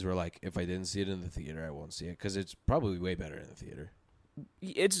movies where, if I didn't see it in the theater, I won't see it because it's probably way better in the theater.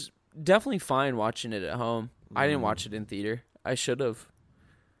 It's definitely fine watching it at home. I didn't watch it in theater. I should have.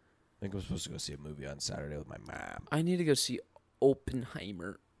 I think I'm supposed to go see a movie on Saturday with my mom. I need to go see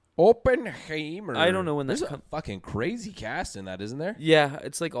Oppenheimer. Oppenheimer. I don't know when There's a fucking crazy cast in that, isn't there? Yeah,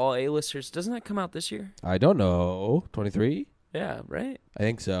 it's like all A-listers. Doesn't that come out this year? I don't know. 23? Yeah, right? I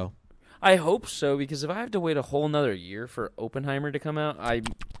think so. I hope so, because if I have to wait a whole nother year for Oppenheimer to come out, I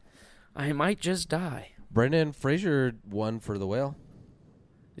might just die. Brendan Fraser won for The Whale.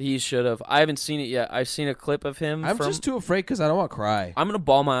 He should have. I haven't seen it yet. I've seen a clip of him. I'm just too afraid because I don't want to cry. I'm going to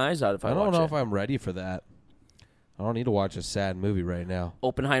bawl my eyes out if I watch it. I don't know if I'm ready for that. I don't need to watch a sad movie right now.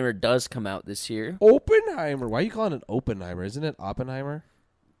 Oppenheimer does come out this year. Oppenheimer. Why are you calling it Oppenheimer? Isn't it Oppenheimer?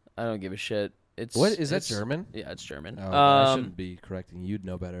 I don't give a shit. What is that German? Yeah, it's German. Oh, I shouldn't be correcting. You'd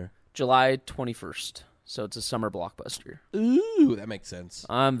know better. July 21st. So it's a summer blockbuster. Ooh, that makes sense.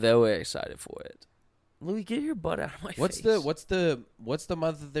 I'm very excited for it. Louis, get your butt out of my face. What's the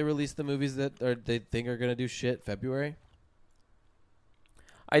month that they release the movies that they think are gonna do shit? February?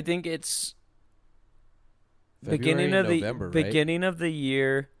 I think it's February, November, right? beginning of the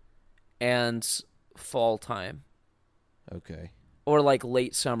year and fall time. Okay. Or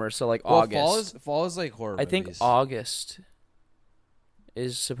late summer, so August. Fall is like horror I think movies. August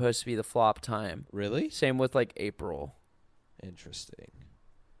is supposed to be the flop time. Really? Same with like April. Interesting.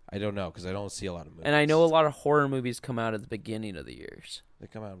 I don't know because I don't see a lot of movies. And I know a lot of horror movies come out at the beginning of the years. They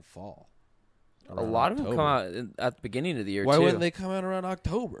come out in fall. A lot of them come out at the beginning of the year, Why too. wouldn't they come out around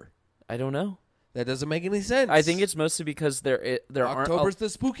October? I don't know. That doesn't make any sense. I think it's mostly because there aren't... October's the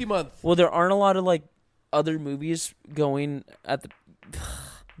spooky month. Well, there aren't a lot of, like, other movies going at the...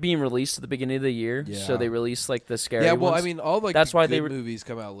 being released at the beginning of the year, so they release, like, the scary ones. Yeah, well, I mean, all, like, that's the why good movies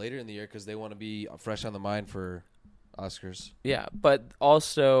come out later in the year because they want to be fresh on the mind for Oscars. Yeah, but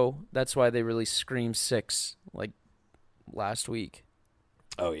also, that's why they released Scream 6, like, last week.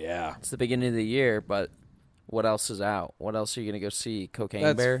 Oh, yeah. It's the beginning of the year, but what else is out? What else are you going to go see?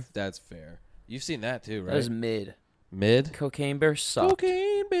 Cocaine Bear? That's fair. You've seen that, too, right? That was mid. Mid? Cocaine Bear sucked.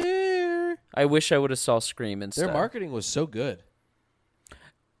 Cocaine Bear. I wish I would have saw Scream instead. Their marketing was so good.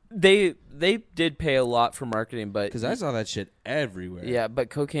 They did pay a lot for marketing, but... Because I saw that shit everywhere. Yeah, but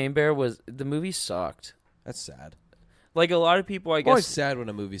Cocaine Bear was... The movie sucked. That's sad. Like, a lot of people, I guess... Always sad when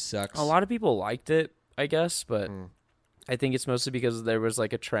a movie sucks. A lot of people liked it, I guess, but... I think it's mostly because there was,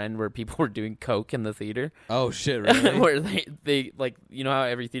 like, a trend where people were doing coke in the theater. Oh, shit, really? Where they, like, you know how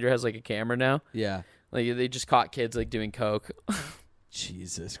every theater has, like, a camera now? Yeah. Like, they just caught kids, like, doing coke.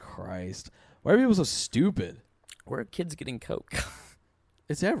 Jesus Christ. Why are people so stupid? Where are kids getting coke?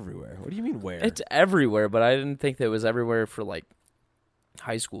 It's everywhere. What do you mean where? It's everywhere, but I didn't think that it was everywhere for, like,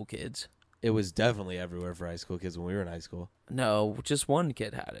 high school kids. It was definitely everywhere for high school kids when we were in high school. No, just one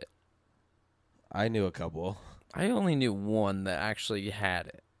kid had it. I knew a couple. I only knew one that actually had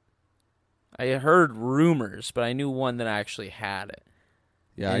it. I heard rumors, but I knew one that actually had it.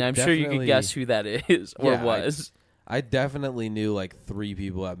 Yeah, and I'm sure you could guess who that is or was. I definitely knew like 3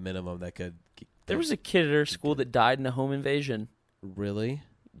 people at minimum that could. There was a kid at our school that died in a home invasion. Really?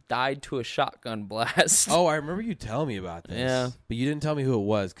 Died to a shotgun blast. Oh, I remember you telling me about this. Yeah. But you didn't tell me who it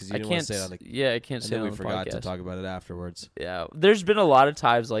was because you didn't want to say it on the... Yeah, I can't say it on the podcast. And then we forgot to podcast. talk about it afterwards. Yeah. There's been a lot of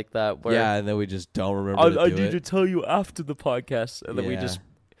times like that where... Yeah, and then we just don't remember I need to tell you after the podcast. And then we just...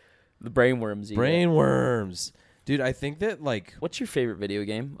 The brainworms. Brainworms. Dude, I think that like... What's your favorite video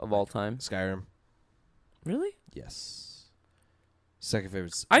game of all time? Skyrim. Really? Yes. Second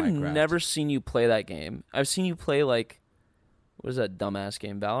favorite's I've Minecraft. never seen you play that game. I've seen you play like... What is that dumbass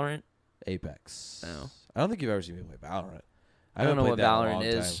game? Valorant? Apex. No. I don't think you've ever seen me play Valorant. I don't know what Valorant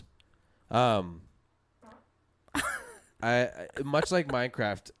is. I much like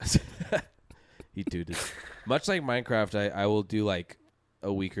Minecraft. He duded. Much like Minecraft, I will do like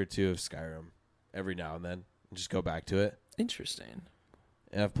a week or 2 of Skyrim every now and then and just go back to it. Interesting.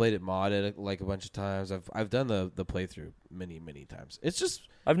 And I've played it modded like a bunch of times. I've done the playthrough many times. It's just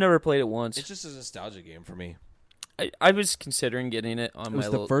I've never played it once. It's just a nostalgia game for me. I was considering getting it on my...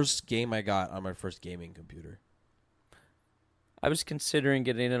 It was the first game I got on my first gaming computer. I was considering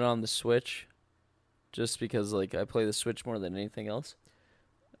getting it on the Switch, just because like I play the Switch more than anything else.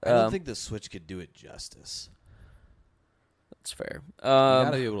 I don't think the Switch could do it justice. That's fair. You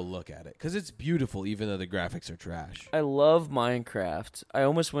gotta be able to look at it because it's beautiful, even though the graphics are trash. I love Minecraft. I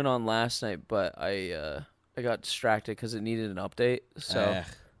almost went on last night, but I got distracted because it needed an update. So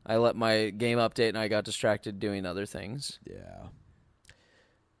I let my game update, and I got distracted doing other things. Yeah,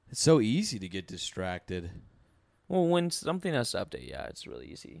 it's so easy to get distracted. Well, when something has to update, yeah, it's really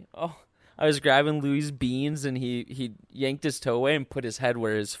easy. Oh, I was grabbing Louis' beans, and he yanked his toe away and put his head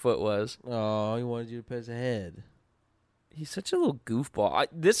where his foot was. Oh, he wanted you to pet his head. He's such a little goofball.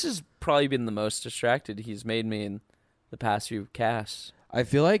 This has probably been the most distracted he's made me in the past few casts. I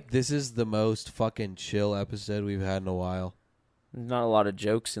feel like this is the most fucking chill episode we've had in a while. Not a lot of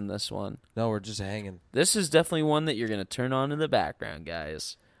jokes in this one. No, we're just hanging. This is definitely one that you're going to turn on in the background,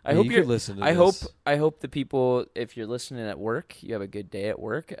 guys. I Yeah, hope you you're could listen to I this. hope the people, if you're listening at work, you have a good day at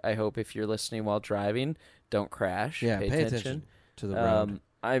work. I hope if you're listening while driving, don't crash. Yeah, pay attention to the road.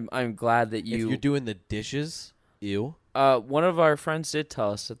 I'm glad that you... If you're doing the dishes, ew. One of our friends did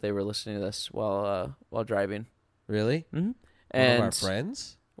tell us that they were listening to this while driving. Really? Mm-hmm. One of our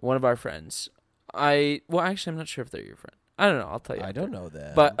friends? One of our friends. Actually, I'm not sure if they're your friend. I don't know. I'll tell you. I don't know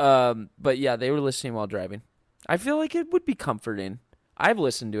that. But yeah, they were listening while driving. I feel like it would be comforting. I've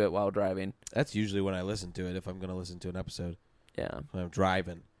listened to it while driving. That's usually when I listen to it, if I'm going to listen to an episode. Yeah. When I'm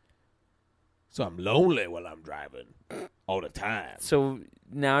driving. So I'm lonely while I'm driving all the time. So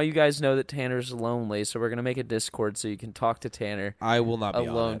now you guys know that Tanner's lonely, so we're going to make a Discord so you can talk to Tanner. I will not be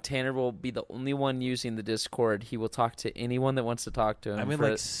alone. on it. Tanner will be the only one using the Discord. He will talk to anyone that wants to talk to him. I'm in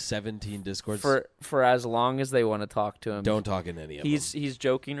like 17 Discords. For as long as they want to talk to him. Don't talk in any of them. He's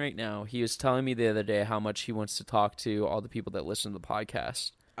joking right now. He was telling me the other day how much he wants to talk to all the people that listen to the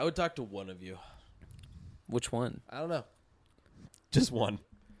podcast. I would talk to one of you. Which one? I don't know. Just one.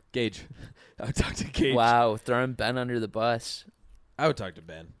 Gage. I would talk to Gage. Wow, throwing Ben under the bus. I would talk to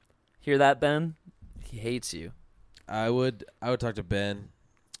Ben. Hear that, Ben? He hates you. I would talk to Ben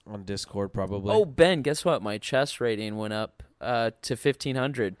on Discord probably. Oh, Ben, guess what? My chess rating went up to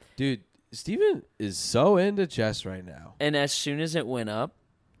 1,500. Dude, Steven is so into chess right now. And as soon as it went up,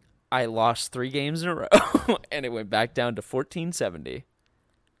 I lost 3 games in a row, and it went back down to 1,470.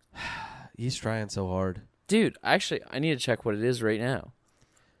 He's trying so hard. Dude, actually, I need to check what it is right now.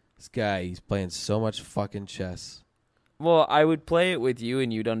 This guy, he's playing so much fucking chess. Well, I would play it with you,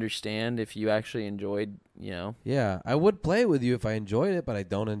 and you'd understand if you actually enjoyed, Yeah, I would play it with you if I enjoyed it, but I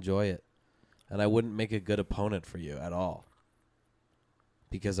don't enjoy it. And I wouldn't make a good opponent for you at all.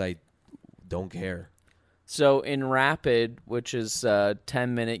 Because I don't care. So in Rapid, which is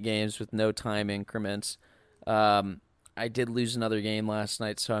 10-minute games with no time increments, I did lose another game last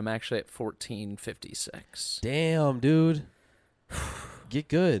night, so I'm actually at 1456. Damn, dude. Get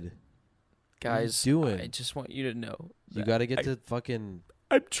good. Guys, doing? I just want you to know. You got to get to fucking...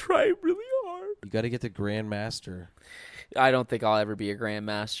 I'm trying really hard. You got to get to Grandmaster. I don't think I'll ever be a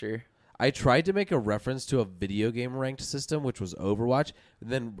Grandmaster. I tried to make a reference to a video game ranked system, which was Overwatch.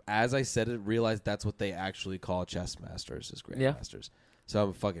 Then, as I said it, realized that's what they actually call chess masters, is Grandmasters. So I'm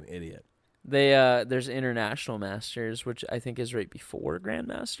a fucking idiot. There's International Masters, which I think is right before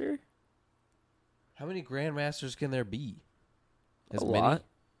Grandmaster. How many Grandmasters can there be? A lot.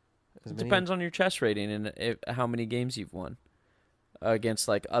 It depends on your chess rating and how many games you've won against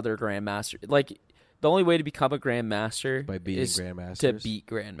like other Grandmasters. Like the only way to become a Grandmaster by beating is Grandmasters. To beat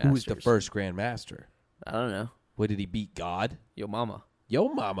Grandmasters. Who's the first Grandmaster? I don't know. What did he beat? God? Yo mama. Yo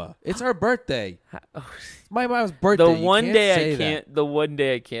mama. It's our birthday. Oh. It's my mom's birthday. The one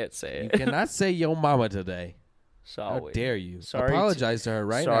day I can't say it. You cannot say yo mama today. Sorry. How dare you? Sorry. Apologize to her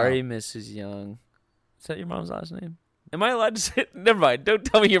right now. Sorry, Mrs. Young. Is that your mom's last name? Am I allowed to say it? Never mind. Don't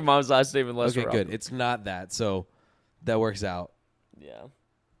tell me your mom's last name unless Okay, we're good. on. It's not that, so that works out. Yeah.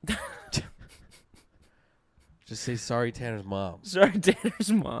 Just say sorry, Tanner's mom. Sorry,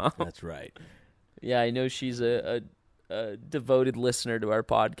 Tanner's mom. That's right. Yeah, I know she's a devoted listener to our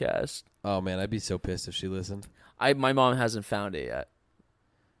podcast. Oh, man, I'd be so pissed if she listened. My mom hasn't found it yet.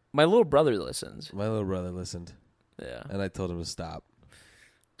 My little brother listens. My little brother listened. Yeah. And I told him to stop.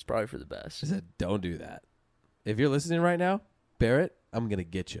 It's probably for the best. I said, don't do that. If you're listening right now, Barrett, I'm going to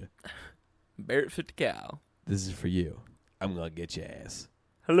get you. Barrett fit the cow. This is for you. I'm going to get your ass.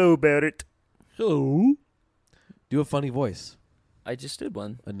 Hello, Barrett. Hello. Do a funny voice. I just did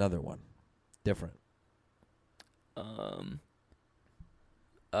one. Another one. Different.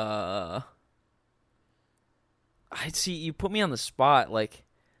 I see. You put me on the spot. Like,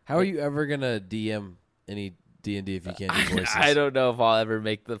 how are you ever going to DM any D&D if you can't do voices? I don't know if I'll ever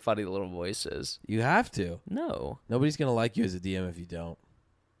make the funny little voices. You have to. No. Nobody's going to like you as a DM if you don't.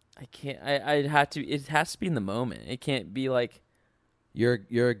 I can't. I'd have to. It has to be in the moment. It can't be like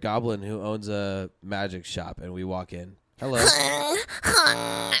you're a goblin who owns a magic shop, and we walk in. Hello.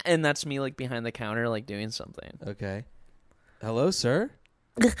 And that's me like behind the counter, like doing something. Okay. Hello, sir.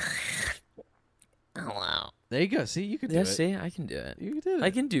 Hello. There you go. See, you can do it. See, I can do it. You can do it. I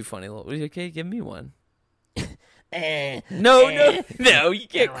can do funny little. Okay, give me one. No, you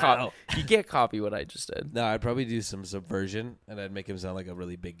can't copy. You can't copy what I just did. No, I'd probably do some subversion, and I'd make him sound like a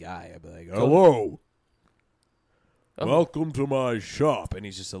really big guy. I'd be like, Hello. Oh. Welcome to my shop. and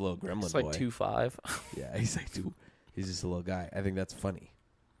he's just a little gremlin It's like boy. 2'5". Yeah, he's like 2. He's just a little guy. I think that's funny.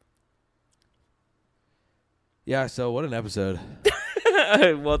 Yeah. So what an episode.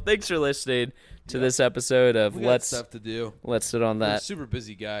 Well, thanks for listening to this episode of We got stuff to do. Let's sit on We're that. super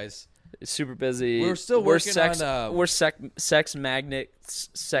busy guys. Super busy. We're still working on. We're sex magnets.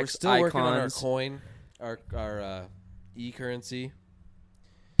 Sex We're still icons. working on our coin, our e-currency.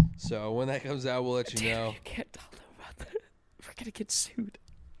 So when that comes out, we'll let you know. You can't tell them about that. We're gonna get sued.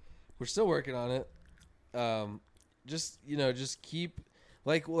 We're still working on it. Just keep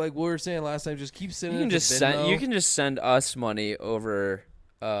like we were saying last time. Just keep sending. You can it to just Venmo. send. You can just send us money over.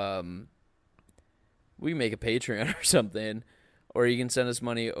 We can make a Patreon or something, or you can send us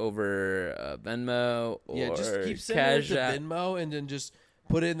money over Venmo or just keep sending Cash it App. to Venmo and then just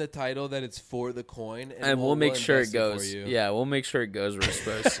put it in the title that it's for the coin, And we'll make sure it invest goes. for you. Yeah, we'll make sure it goes where it's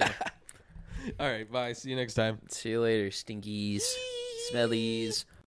supposed to. All right. Bye. See you next time. See you later, stinkies, smellies.